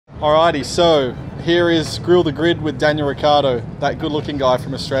Alrighty, so here is Grill the Grid with Daniel Ricciardo, that good-looking guy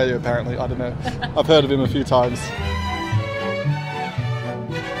from Australia apparently. I don't know. I've heard of him a few times.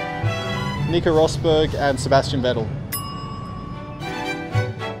 Nico Rosberg and Sebastian Vettel.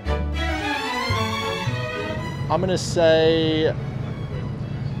 I'm going to say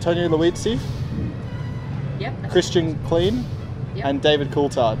Antonio Luizzi, Yep. Christian Klein, Yep. and David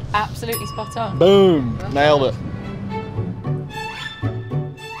Coulthard. Absolutely spot on. Boom! Well Nailed it. done.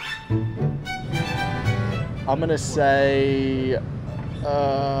 I'm going to say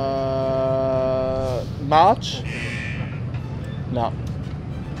March? No.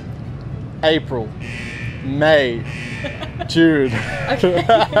 April. May. June.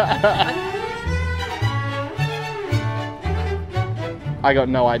 I got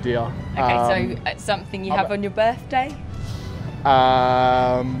no idea. Okay, so it's something you have on your birthday?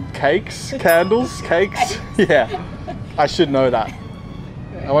 Cakes, candles, cakes. Yeah, I should know that.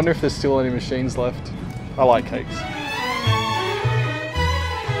 I wonder if there's still any machines left. I like cakes.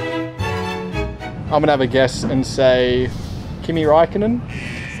 I'm gonna have a guess and say Kimi Räikkönen.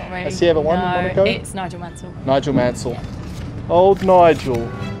 Sorry. Has he ever won Monaco? It's Nigel Mansell. Nigel Mansell. Old Nigel.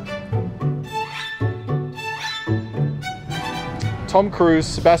 Tom Cruise,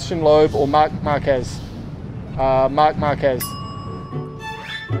 Sebastian Loeb, or Marc Marquez? Marc Marquez.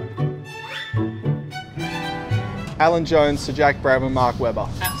 Alan Jones, Sir Jack Brabham, Mark Webber.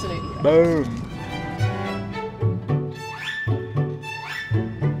 Absolutely. Boom.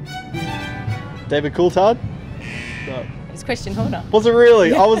 David Coulthard? No. It's Christian Horner. Was it really?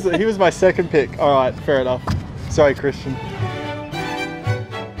 He was my second pick. All right, fair enough. Sorry, Christian.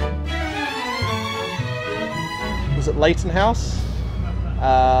 Was it Leighton House?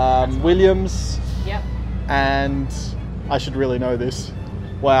 Williams? Yep. And I should really know this.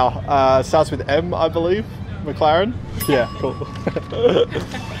 Wow. Starts with M, I believe. McLaren? Yeah, cool.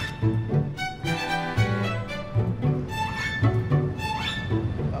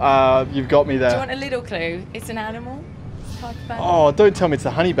 You've got me there. Do you want a little clue? It's an animal. It's a type of animal. Oh, don't tell me it's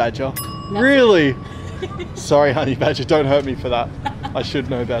a honey badger. No. Really? Sorry, honey badger, don't hurt me for that. I should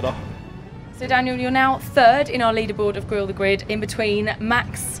know better. So Daniel, you're now third in our leaderboard of Grill the Grid, in between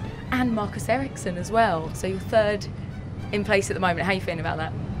Max and Marcus Ericsson as well. So you're third in place at the moment. How are you feeling about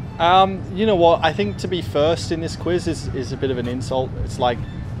that? You know what? I think to be first in this quiz is a bit of an insult. It's like,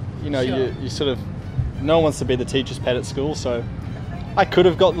 you know, Sure. you sort of, no one wants to be the teacher's pet at school, so I could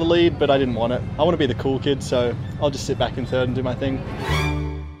have got the lead, but I didn't want it. I want to be the cool kid, so I'll just sit back in third and do my thing.